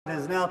It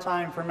is now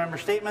time for member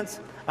statements.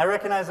 I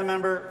recognize the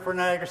member for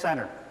Niagara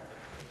Centre.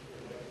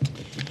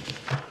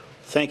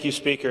 Thank you,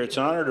 Speaker. It's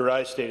an honour to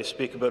rise today to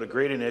speak about a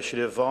great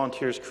initiative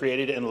volunteers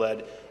created and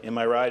led in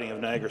my riding of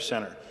Niagara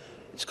Centre.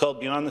 It's called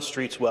Beyond the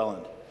Streets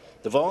Welland.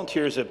 The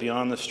volunteers at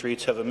Beyond the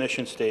Streets have a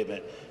mission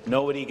statement: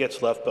 nobody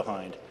gets left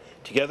behind.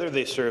 Together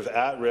they serve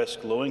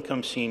at-risk,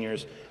 low-income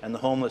seniors and the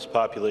homeless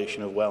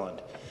population of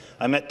Welland.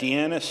 I met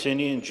Deanna,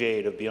 Cindy and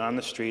Jade of Beyond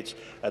the Streets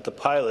at the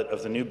pilot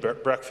of the new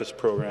breakfast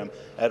program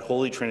at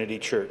Holy Trinity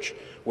Church,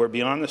 where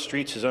Beyond the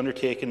Streets has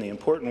undertaken the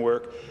important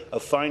work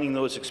of finding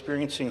those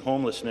experiencing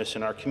homelessness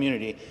in our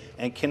community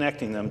and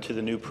connecting them to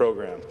the new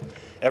program.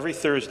 Every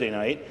Thursday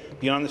night,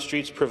 Beyond the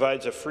Streets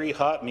provides a free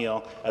hot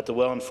meal at the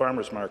Welland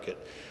Farmers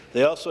Market.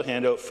 They also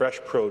hand out fresh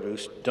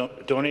produce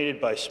donated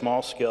by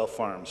small-scale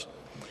farms.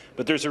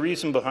 But there's a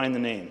reason behind the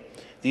name.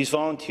 These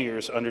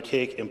volunteers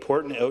undertake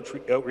important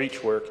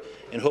outreach work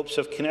in hopes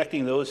of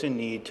connecting those in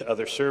need to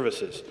other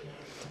services.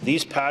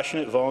 These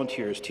passionate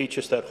volunteers teach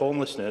us that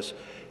homelessness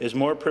is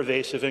more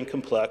pervasive and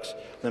complex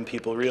than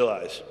people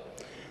realize.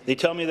 They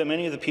tell me that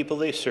many of the people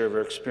they serve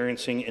are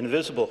experiencing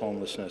invisible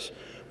homelessness,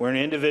 where an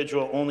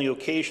individual only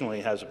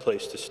occasionally has a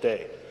place to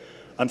stay.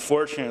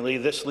 Unfortunately,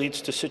 this leads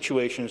to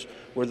situations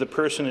where the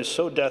person is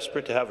so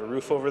desperate to have a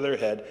roof over their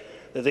head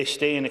that they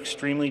stay in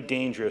extremely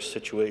dangerous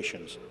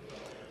situations.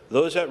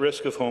 Those at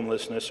risk of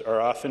homelessness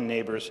are often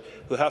neighbours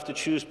who have to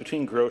choose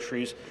between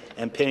groceries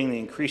and paying the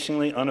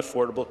increasingly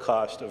unaffordable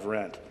cost of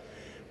rent.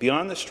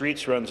 Beyond the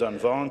Streets runs on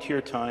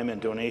volunteer time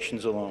and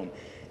donations alone.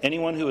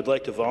 Anyone who would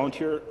like to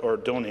volunteer or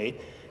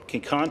donate can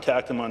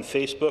contact them on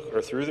Facebook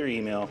or through their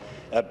email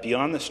at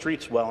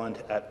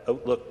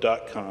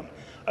beyondthestreetswelland@outlook.com.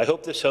 I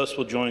hope this House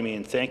will join me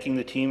in thanking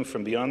the team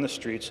from Beyond the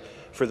Streets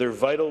for their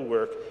vital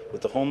work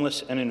with the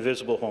homeless and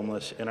invisible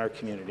homeless in our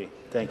community.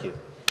 Thank you.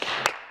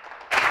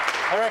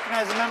 I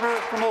recognize the member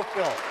from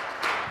Oakville.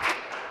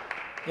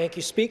 Thank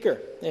you,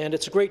 Speaker. And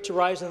it's great to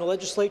rise in the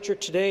legislature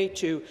today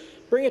to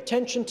bring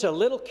attention to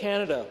Little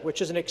Canada,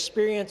 which is an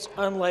experience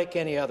unlike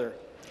any other.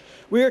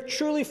 We are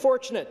truly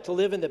fortunate to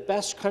live in the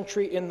best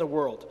country in the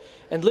world,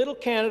 and Little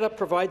Canada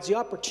provides the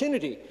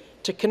opportunity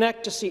to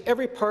connect to see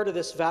every part of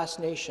this vast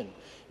nation.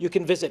 You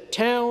can visit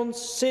towns,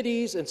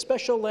 cities, and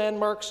special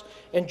landmarks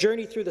and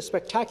journey through the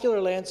spectacular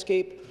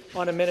landscape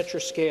on a miniature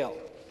scale.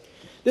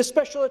 This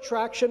special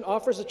attraction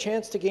offers a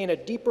chance to gain a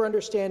deeper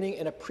understanding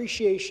and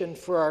appreciation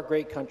for our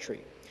great country.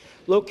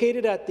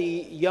 Located at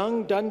the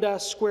Yonge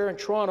Dundas Square in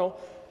Toronto,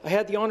 I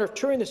had the honour of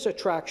touring this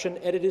attraction,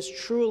 and it is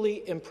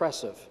truly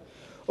impressive.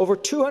 Over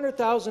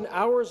 200,000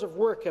 hours of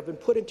work have been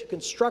put into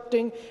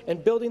constructing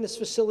and building this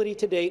facility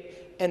to date,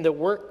 and the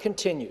work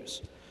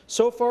continues.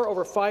 So far,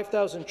 over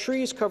 5,000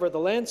 trees cover the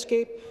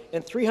landscape,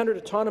 and 300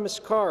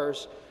 autonomous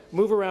cars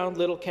move around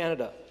Little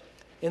Canada.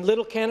 In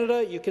Little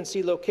Canada, you can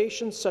see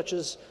locations such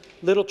as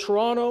Little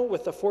Toronto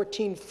with the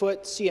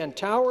 14-foot CN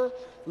Tower,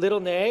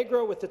 Little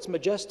Niagara with its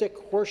majestic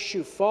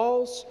Horseshoe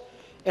Falls,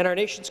 and our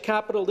nation's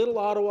capital, Little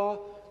Ottawa,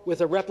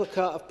 with a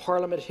replica of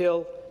Parliament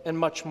Hill, and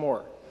much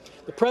more.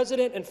 The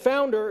president and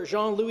founder,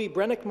 Jean-Louis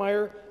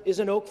Brennickmeyer, is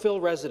an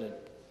Oakville resident.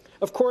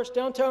 Of course,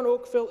 downtown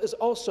Oakville is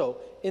also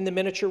in the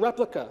miniature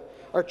replica.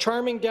 Our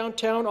charming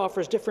downtown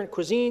offers different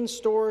cuisines,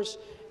 stores,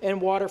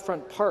 and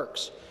waterfront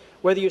parks.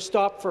 Whether you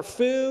stop for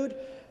food,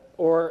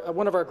 or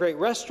one of our great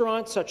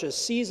restaurants such as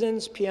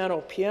Seasons,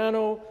 Piano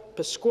Piano,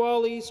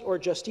 Pasquale's, or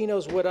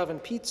Justino's Wood Oven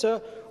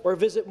Pizza, or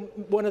visit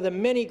one of the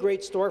many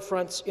great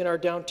storefronts in our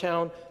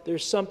downtown,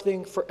 there's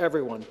something for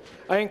everyone.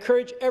 I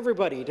encourage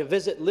everybody to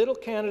visit Little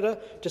Canada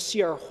to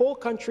see our whole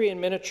country in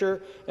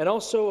miniature, and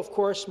also, of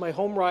course, my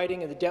home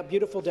riding in the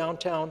beautiful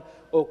downtown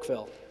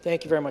Oakville.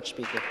 Thank you very much,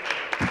 Speaker.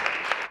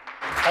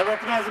 I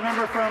recognize the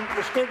member from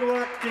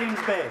Mushkegowuk,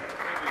 James Bay.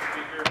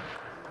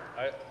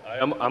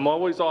 I'm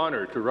always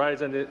honoured to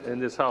rise in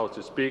this House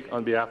to speak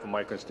on behalf of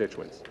my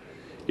constituents,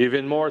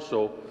 even more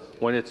so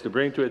when it's to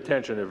bring to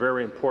attention a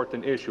very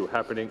important issue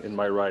happening in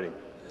my riding.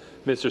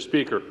 Mr.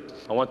 Speaker,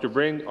 I want to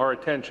bring our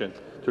attention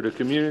to the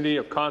community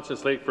of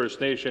Constance Lake First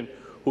Nation,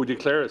 who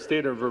declared a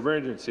state of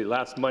emergency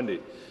last Monday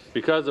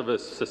because of a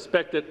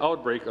suspected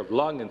outbreak of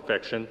lung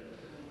infection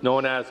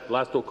known as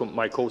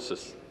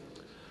blastomycosis.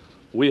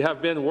 We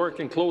have been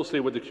working closely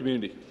with the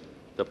community,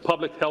 the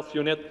public health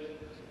unit,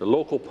 the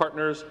local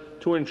partners,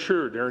 to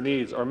ensure their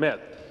needs are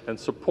met and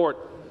support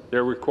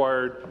they're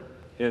required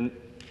in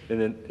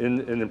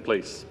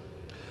place.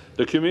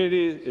 The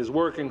community is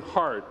working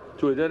hard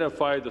to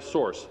identify the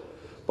source,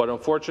 but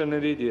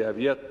unfortunately they have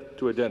yet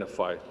to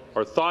identify.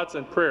 Our thoughts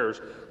and prayers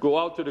go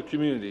out to the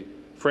community,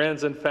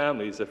 friends and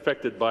families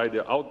affected by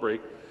the outbreak,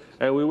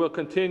 and we will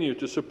continue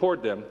to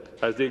support them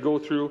as they go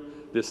through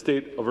this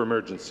state of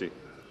emergency.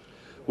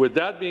 With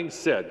that being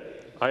said,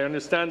 I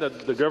understand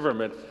that the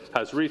government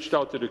has reached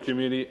out to the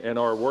community and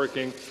are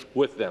working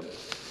with them.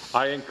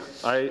 I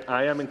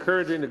am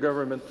encouraging the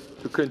government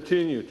to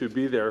continue to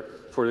be there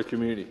for the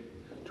community,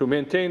 to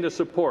maintain the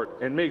support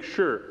and make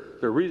sure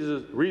the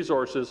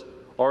resources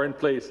are in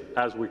place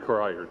as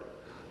required.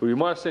 We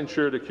must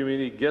ensure the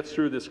community gets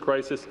through this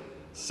crisis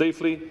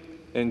safely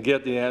and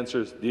get the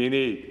answers they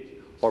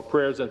need. Our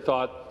prayers and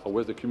thought are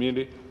with the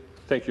community.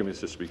 Thank you,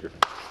 Mr. Speaker.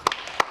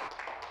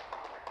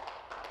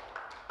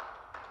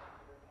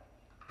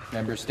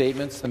 Member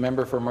statements. The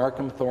member for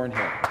Markham Thornhill.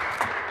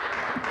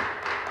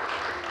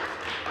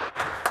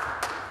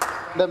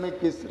 The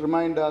pandemic is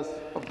remind us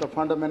of the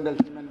fundamental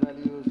human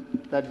values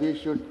that we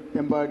should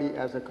embody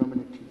as a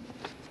community.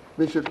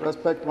 We should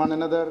respect one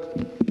another,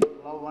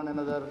 love one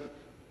another.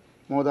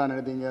 More than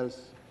anything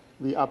else,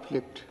 we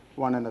uplift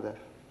one another.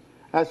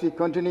 As we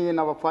continue in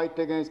our fight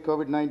against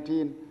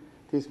COVID-19,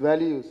 these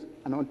values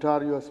and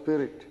Ontario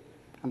spirit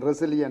and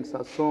resilience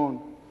are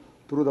shown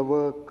through the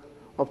work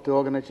of the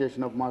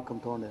organization of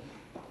Markham Thornhill.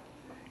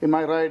 In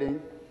my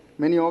riding,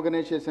 many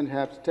organizations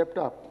have stepped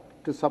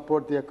up to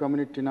support their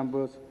community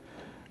members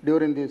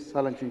during this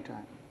challenging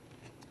time.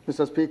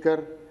 Mr.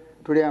 Speaker,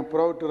 today I am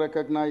proud to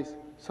recognize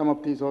some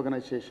of these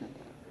organizations.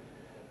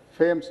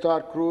 Fame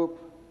Star Group,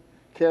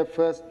 Care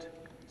First,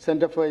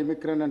 Centre for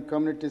Immigrant and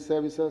Community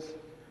Services,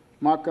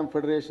 Markham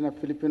Federation of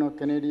Filipino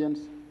Canadians,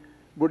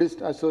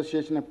 Buddhist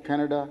Association of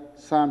Canada,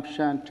 Sam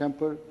Shan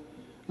Temple,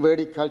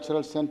 Verdi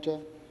Cultural Centre,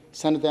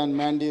 Sanatan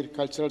Mandir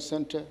Cultural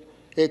Centre,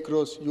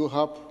 Acros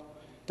U-Hub,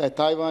 the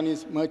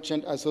Taiwanese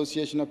Merchant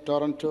Association of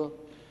Toronto,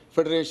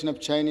 Federation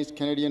of Chinese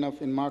Canadian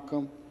of in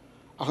Markham,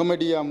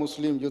 Ahmadiyya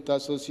Muslim Youth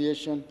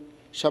Association,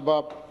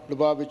 Shabab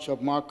Lubavitch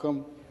of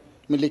Markham,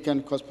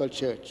 Millikan Gospel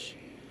Church.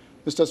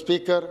 Mr.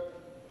 Speaker,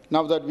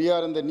 now that we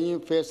are in the new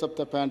phase of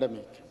the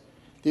pandemic,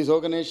 these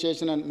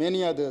organizations and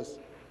many others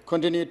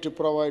continue to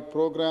provide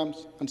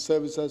programs and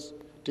services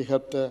to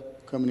help the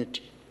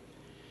community.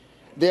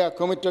 They are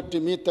committed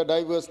to meet the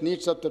diverse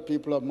needs of the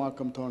people of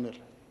Markham Thornhill.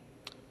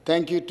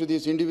 Thank you to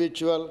these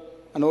individuals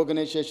and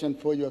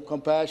organizations for your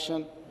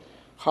compassion,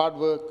 hard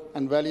work,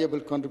 and valuable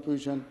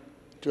contribution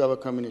to our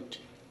community.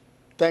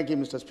 Thank you,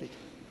 Mr. Speaker.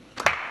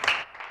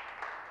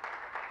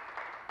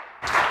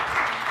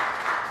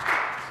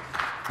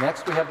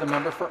 Next, we have the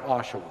member for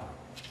Oshawa.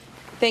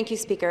 Thank you,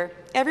 Speaker.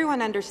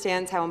 Everyone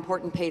understands how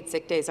important paid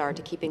sick days are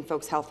to keeping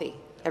folks healthy.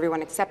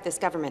 Everyone except this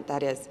government,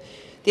 that is.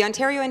 The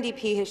Ontario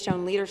NDP has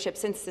shown leadership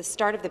since the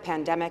start of the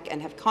pandemic and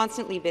have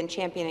constantly been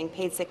championing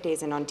paid sick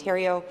days in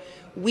Ontario.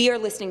 We are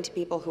listening to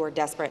people who are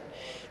desperate.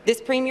 This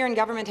Premier and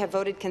government have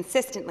voted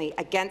consistently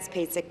against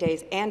paid sick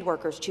days and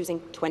workers, choosing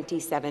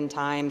 27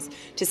 times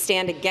to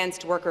stand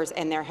against workers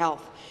and their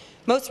health.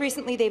 Most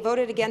recently, they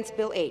voted against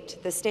Bill 8,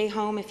 the Stay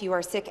Home If You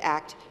Are Sick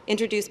Act,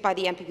 introduced by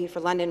the MPP for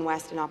London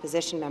West and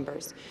opposition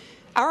members.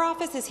 Our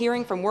office is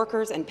hearing from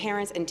workers and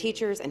parents and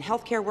teachers and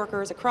healthcare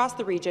workers across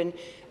the region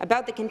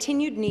about the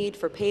continued need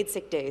for paid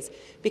sick days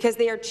because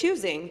they are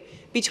choosing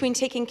between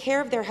taking care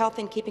of their health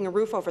and keeping a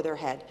roof over their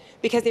head,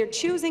 because they're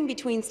choosing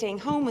between staying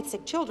home with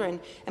sick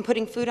children and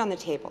putting food on the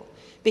table,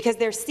 because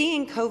they're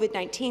seeing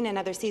COVID-19 and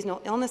other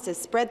seasonal illnesses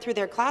spread through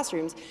their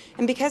classrooms,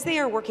 and because they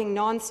are working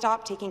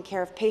non-stop taking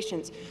care of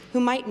patients who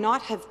might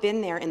not have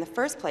been there in the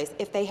first place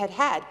if they had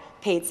had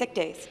paid sick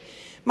days.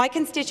 My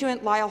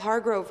constituent Lyle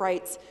Hargrove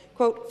writes,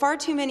 quote, "Far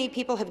too many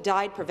people have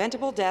died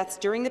preventable deaths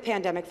during the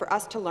pandemic for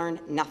us to learn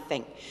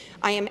nothing.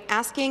 I am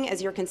asking,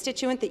 as your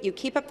constituent, that you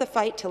keep up the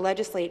fight to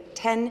legislate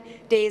 10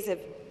 days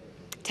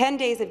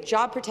of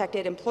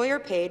job-protected,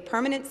 employer-paid,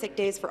 permanent sick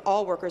days for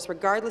all workers,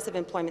 regardless of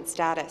employment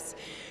status.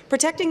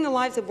 Protecting the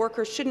lives of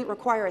workers shouldn't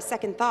require a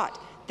second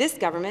thought. This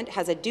government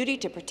has a duty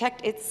to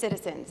protect its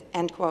citizens."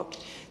 End quote.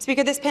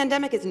 Speaker, this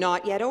pandemic is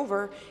not yet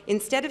over.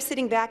 Instead of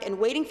sitting back and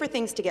waiting for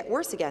things to get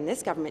worse again,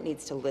 this government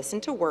needs to listen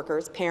to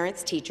workers,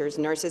 parents, teachers,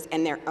 nurses,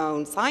 and their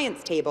own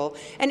science table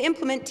and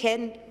implement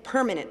 10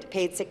 permanent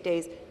paid sick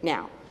days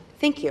now.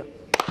 Thank you.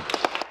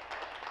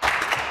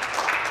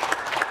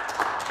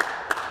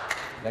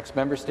 Next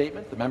member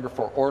statement, the member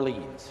for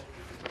Orleans.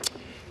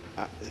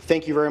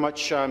 Thank you very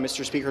much,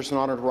 Mr. Speaker. It's an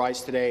honour to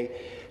rise today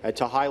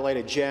to highlight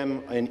a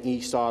gem in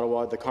East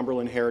Ottawa, the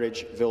Cumberland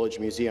Heritage Village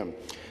Museum.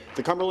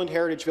 The Cumberland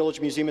Heritage Village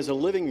Museum is a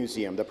living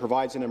museum that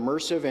provides an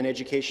immersive and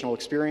educational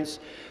experience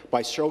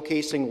by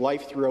showcasing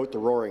life throughout the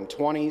Roaring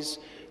 20s,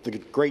 the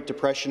Great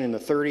Depression in the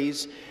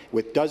 30s,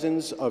 with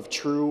dozens of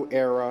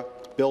true-era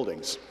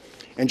buildings.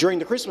 And during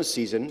the Christmas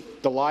season,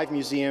 the live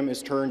museum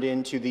is turned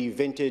into the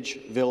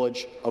Vintage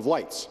Village of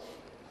Lights.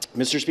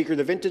 Mr. Speaker,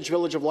 the Vintage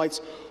Village of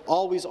Lights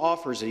always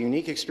offers a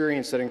unique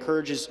experience that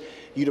encourages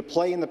you to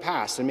play in the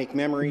past and make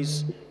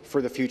memories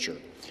for the future.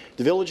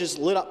 The village is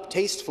lit up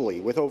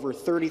tastefully with over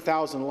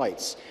 30,000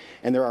 lights,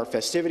 and there are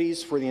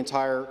festivities for the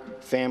entire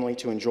family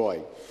to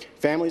enjoy.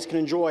 Families can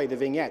enjoy the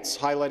vignettes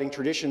highlighting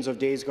traditions of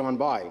days gone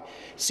by,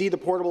 see the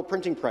portable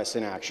printing press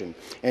in action,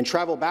 and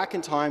travel back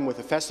in time with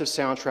a festive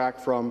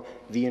soundtrack from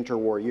the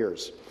interwar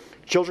years.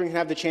 Children can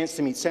have the chance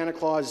to meet Santa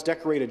Claus,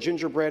 decorate a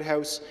gingerbread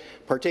house,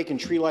 partake in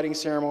tree lighting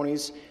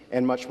ceremonies,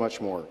 and much,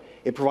 much more.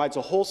 It provides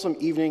a wholesome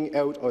evening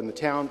out on the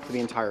town for the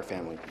entire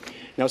family.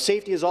 Now,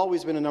 safety has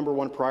always been a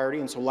 #1 priority,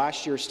 and so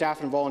last year,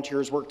 staff and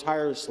volunteers worked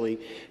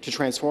tirelessly to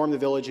transform the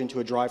village into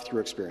a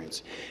drive-through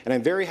experience. And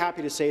I'm very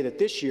happy to say that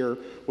this year,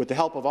 with the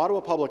help of Ottawa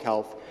Public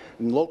Health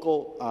and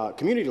local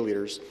community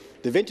leaders,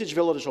 the Vintage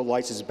Village of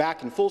Lights is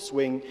back in full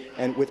swing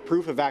and with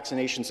proof of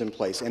vaccinations in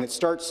place, and it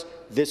starts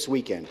this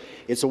weekend.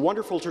 It's a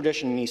wonderful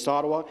tradition in East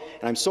Ottawa,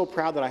 and I'm so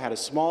proud that I had a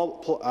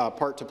small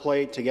part to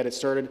play to get it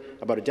started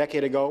about a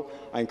decade ago.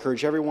 I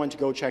encourage everyone to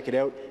go check it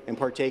out and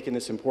partake in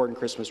this important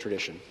Christmas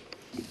tradition.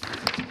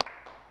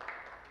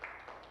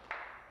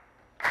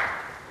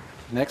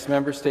 Next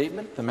member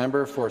statement, the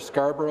member for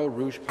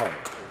Scarborough-Rouge Park.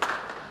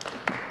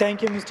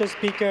 Thank you, Mr.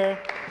 Speaker.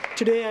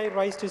 Today I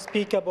rise to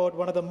speak about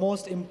one of the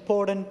most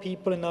important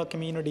people in our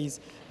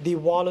communities, the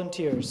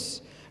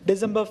volunteers.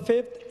 December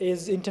 5th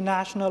is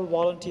International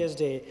Volunteers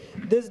Day.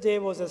 This day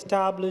was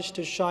established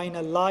to shine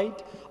a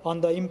light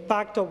on the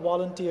impact of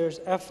volunteers'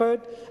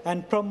 effort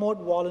and promote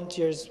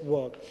volunteers'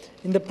 work.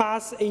 In the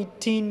past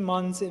 18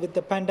 months with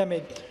the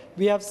pandemic,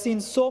 we have seen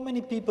so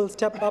many people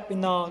step up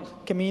in our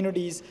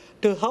communities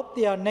to help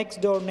their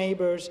next-door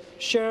neighbors,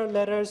 share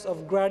letters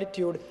of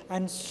gratitude,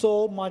 and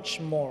so much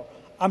more.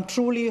 I'm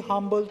truly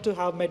humbled to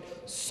have met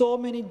so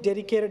many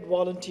dedicated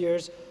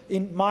volunteers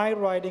in my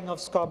riding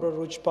of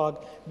Scarborough-Rouge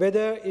Park,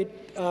 whether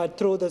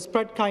through the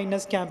Spread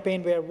Kindness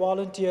campaign where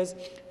volunteers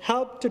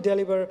help to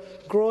deliver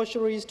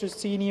groceries to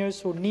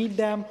seniors who need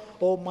them,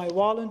 or my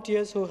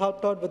volunteers who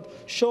helped out with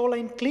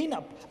shoreline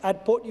cleanup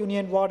at Port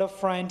Union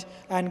Waterfront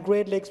and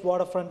Great Lakes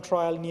Waterfront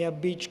Trail near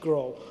Beach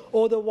Grove,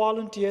 or the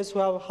volunteers who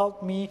have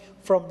helped me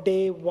from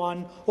day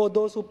one, or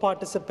those who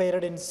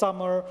participated in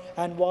summer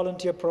and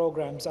volunteer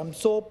programs. I'm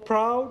so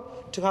proud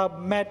to have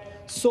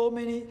met so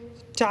many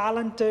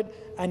talented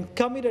and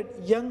committed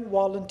young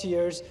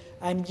volunteers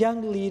and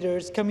young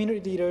leaders,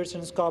 community leaders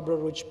in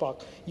Scarborough-Rouge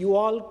Park. You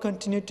all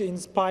continue to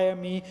inspire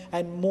me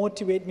and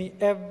motivate me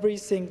every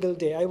single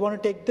day. I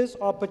want to take this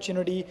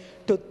opportunity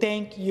to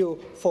thank you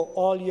for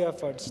all your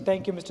efforts.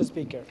 Thank you, Mr.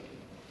 Speaker.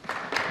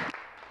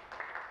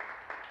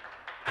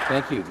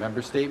 Thank you.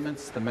 Member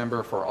statements. The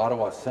member for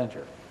Ottawa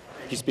Centre.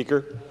 Thank you,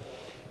 Speaker.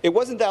 It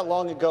wasn't that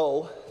long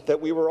ago that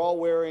we were all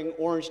wearing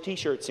orange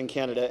T-shirts in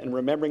Canada and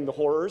remembering the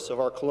horrors of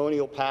our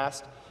colonial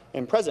past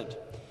and present.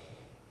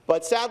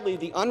 But sadly,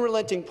 the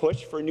unrelenting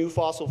push for new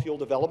fossil fuel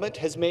development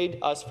has made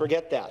us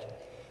forget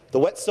that. The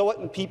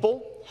Wet'suwet'en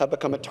people have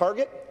become a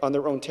target on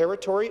their own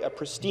territory, a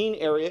pristine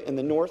area in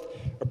the north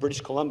of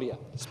British Columbia.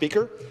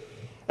 Speaker,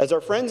 as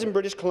our friends in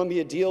British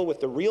Columbia deal with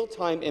the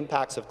real-time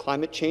impacts of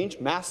climate change,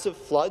 massive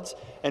floods,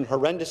 and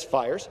horrendous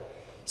fires,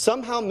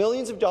 somehow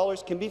millions of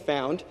dollars can be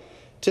found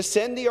to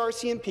send the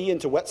RCMP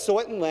into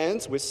Wet'suwet'en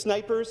lands with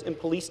snipers and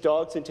police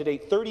dogs, and to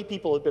date 30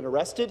 people have been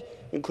arrested,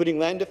 including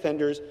land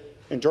defenders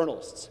and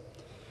journalists.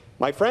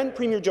 My friend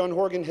Premier John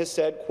Horgan has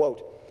said,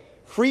 quote,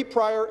 "Free,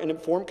 prior and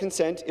informed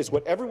consent is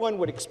what everyone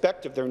would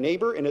expect of their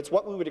neighbour, and it's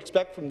what we would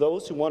expect from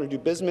those who want to do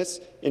business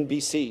in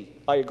BC."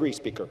 I agree,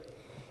 Speaker.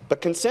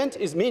 But consent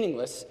is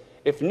meaningless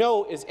if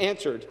no is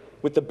answered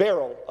with the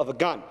barrel of a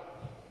gun.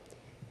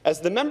 As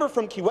the member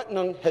from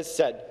Kiiwetinoong has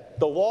said,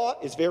 the law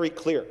is very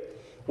clear.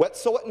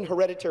 Wet'suwet'en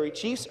hereditary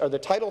chiefs are the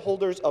title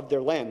holders of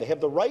their land. They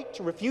have the right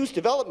to refuse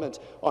development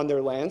on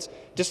their lands,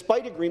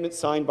 despite agreements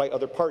signed by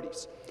other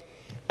parties.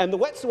 And the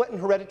Wet'suwet'en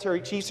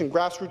hereditary chiefs and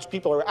grassroots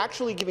people are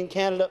actually giving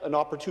Canada an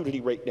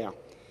opportunity right now.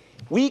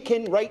 We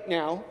can right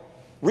now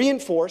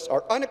reinforce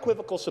our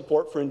unequivocal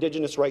support for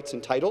Indigenous rights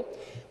and title.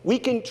 We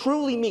can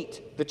truly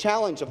meet the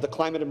challenge of the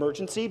climate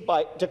emergency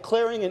by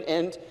declaring an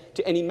end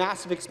to any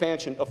massive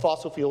expansion of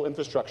fossil fuel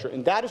infrastructure.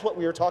 And that is what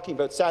we are talking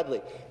about,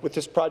 sadly, with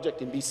this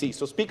project in BC.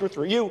 So, Speaker,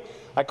 through you,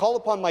 I call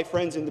upon my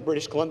friends in the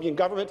British Columbian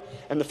government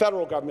and the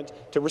federal government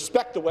to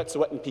respect the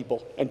Wet'suwet'en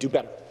people and do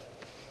better.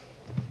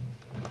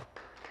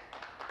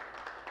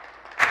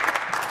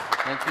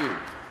 Thank you.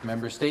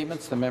 Member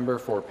statements. The member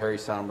for Parry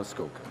Sound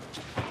Muskoka.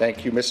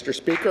 Thank you, Mr.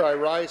 Speaker. I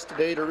rise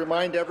today to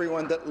remind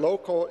everyone that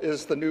local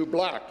is the new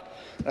black.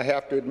 I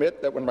have to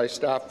admit that when my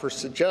staff first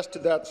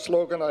suggested that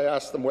slogan, I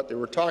asked them what they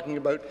were talking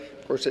about.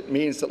 Of course, it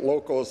means that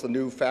local is the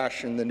new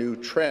fashion, the new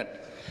trend.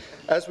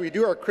 As we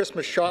do our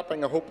Christmas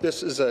shopping, I hope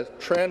this is a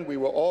trend we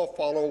will all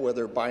follow,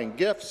 whether buying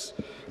gifts,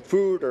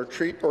 food, or a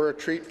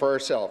treat for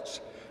ourselves.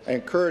 I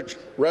encourage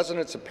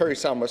residents of Parry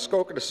Sound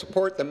Muskoka to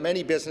support the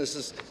many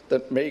businesses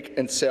that make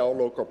and sell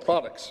local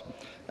products.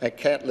 I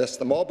can't list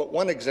them all, but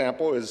one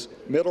example is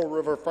Middle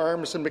River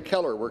Farms in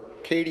McKellar, where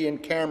Katie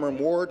and Cameron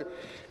Ward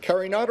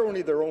carry not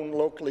only their own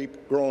locally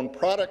grown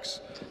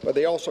products, but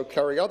they also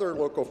carry other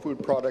local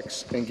food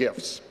products and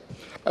gifts.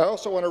 I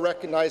also want to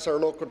recognize our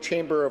local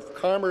Chamber of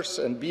Commerce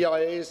and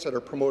BIAs that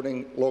are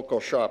promoting local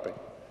shopping.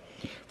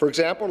 For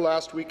example,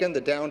 last weekend,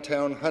 the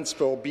downtown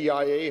Huntsville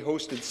BIA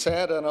hosted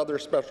Santa and other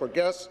special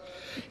guests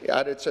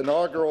at its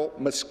inaugural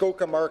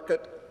Muskoka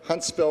Market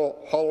Huntsville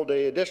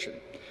Holiday Edition.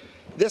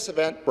 This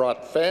event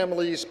brought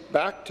families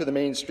back to the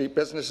Main Street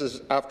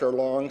businesses after a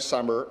long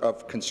summer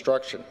of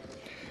construction.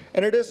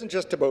 And it isn't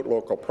just about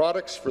local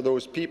products. For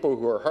those people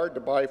who are hard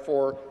to buy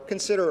for,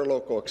 consider a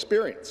local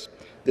experience.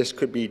 This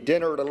could be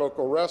dinner at a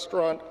local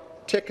restaurant,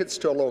 tickets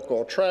to a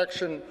local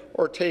attraction,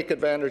 or take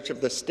advantage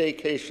of the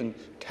staycation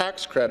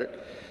tax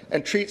credit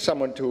and treat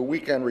someone to a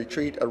weekend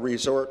retreat at a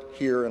resort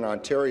here in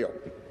Ontario.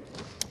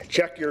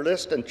 Check your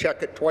list and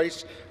check it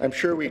twice. I'm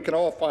sure we can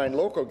all find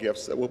local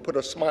gifts that will put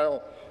a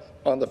smile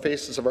on the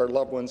faces of our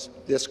loved ones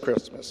this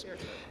Christmas.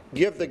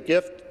 Give the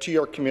gift to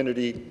your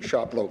community.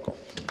 Shop local.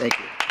 Thank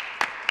you.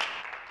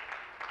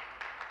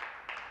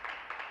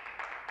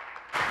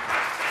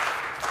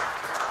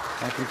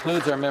 That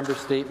concludes our member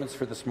statements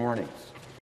for this morning.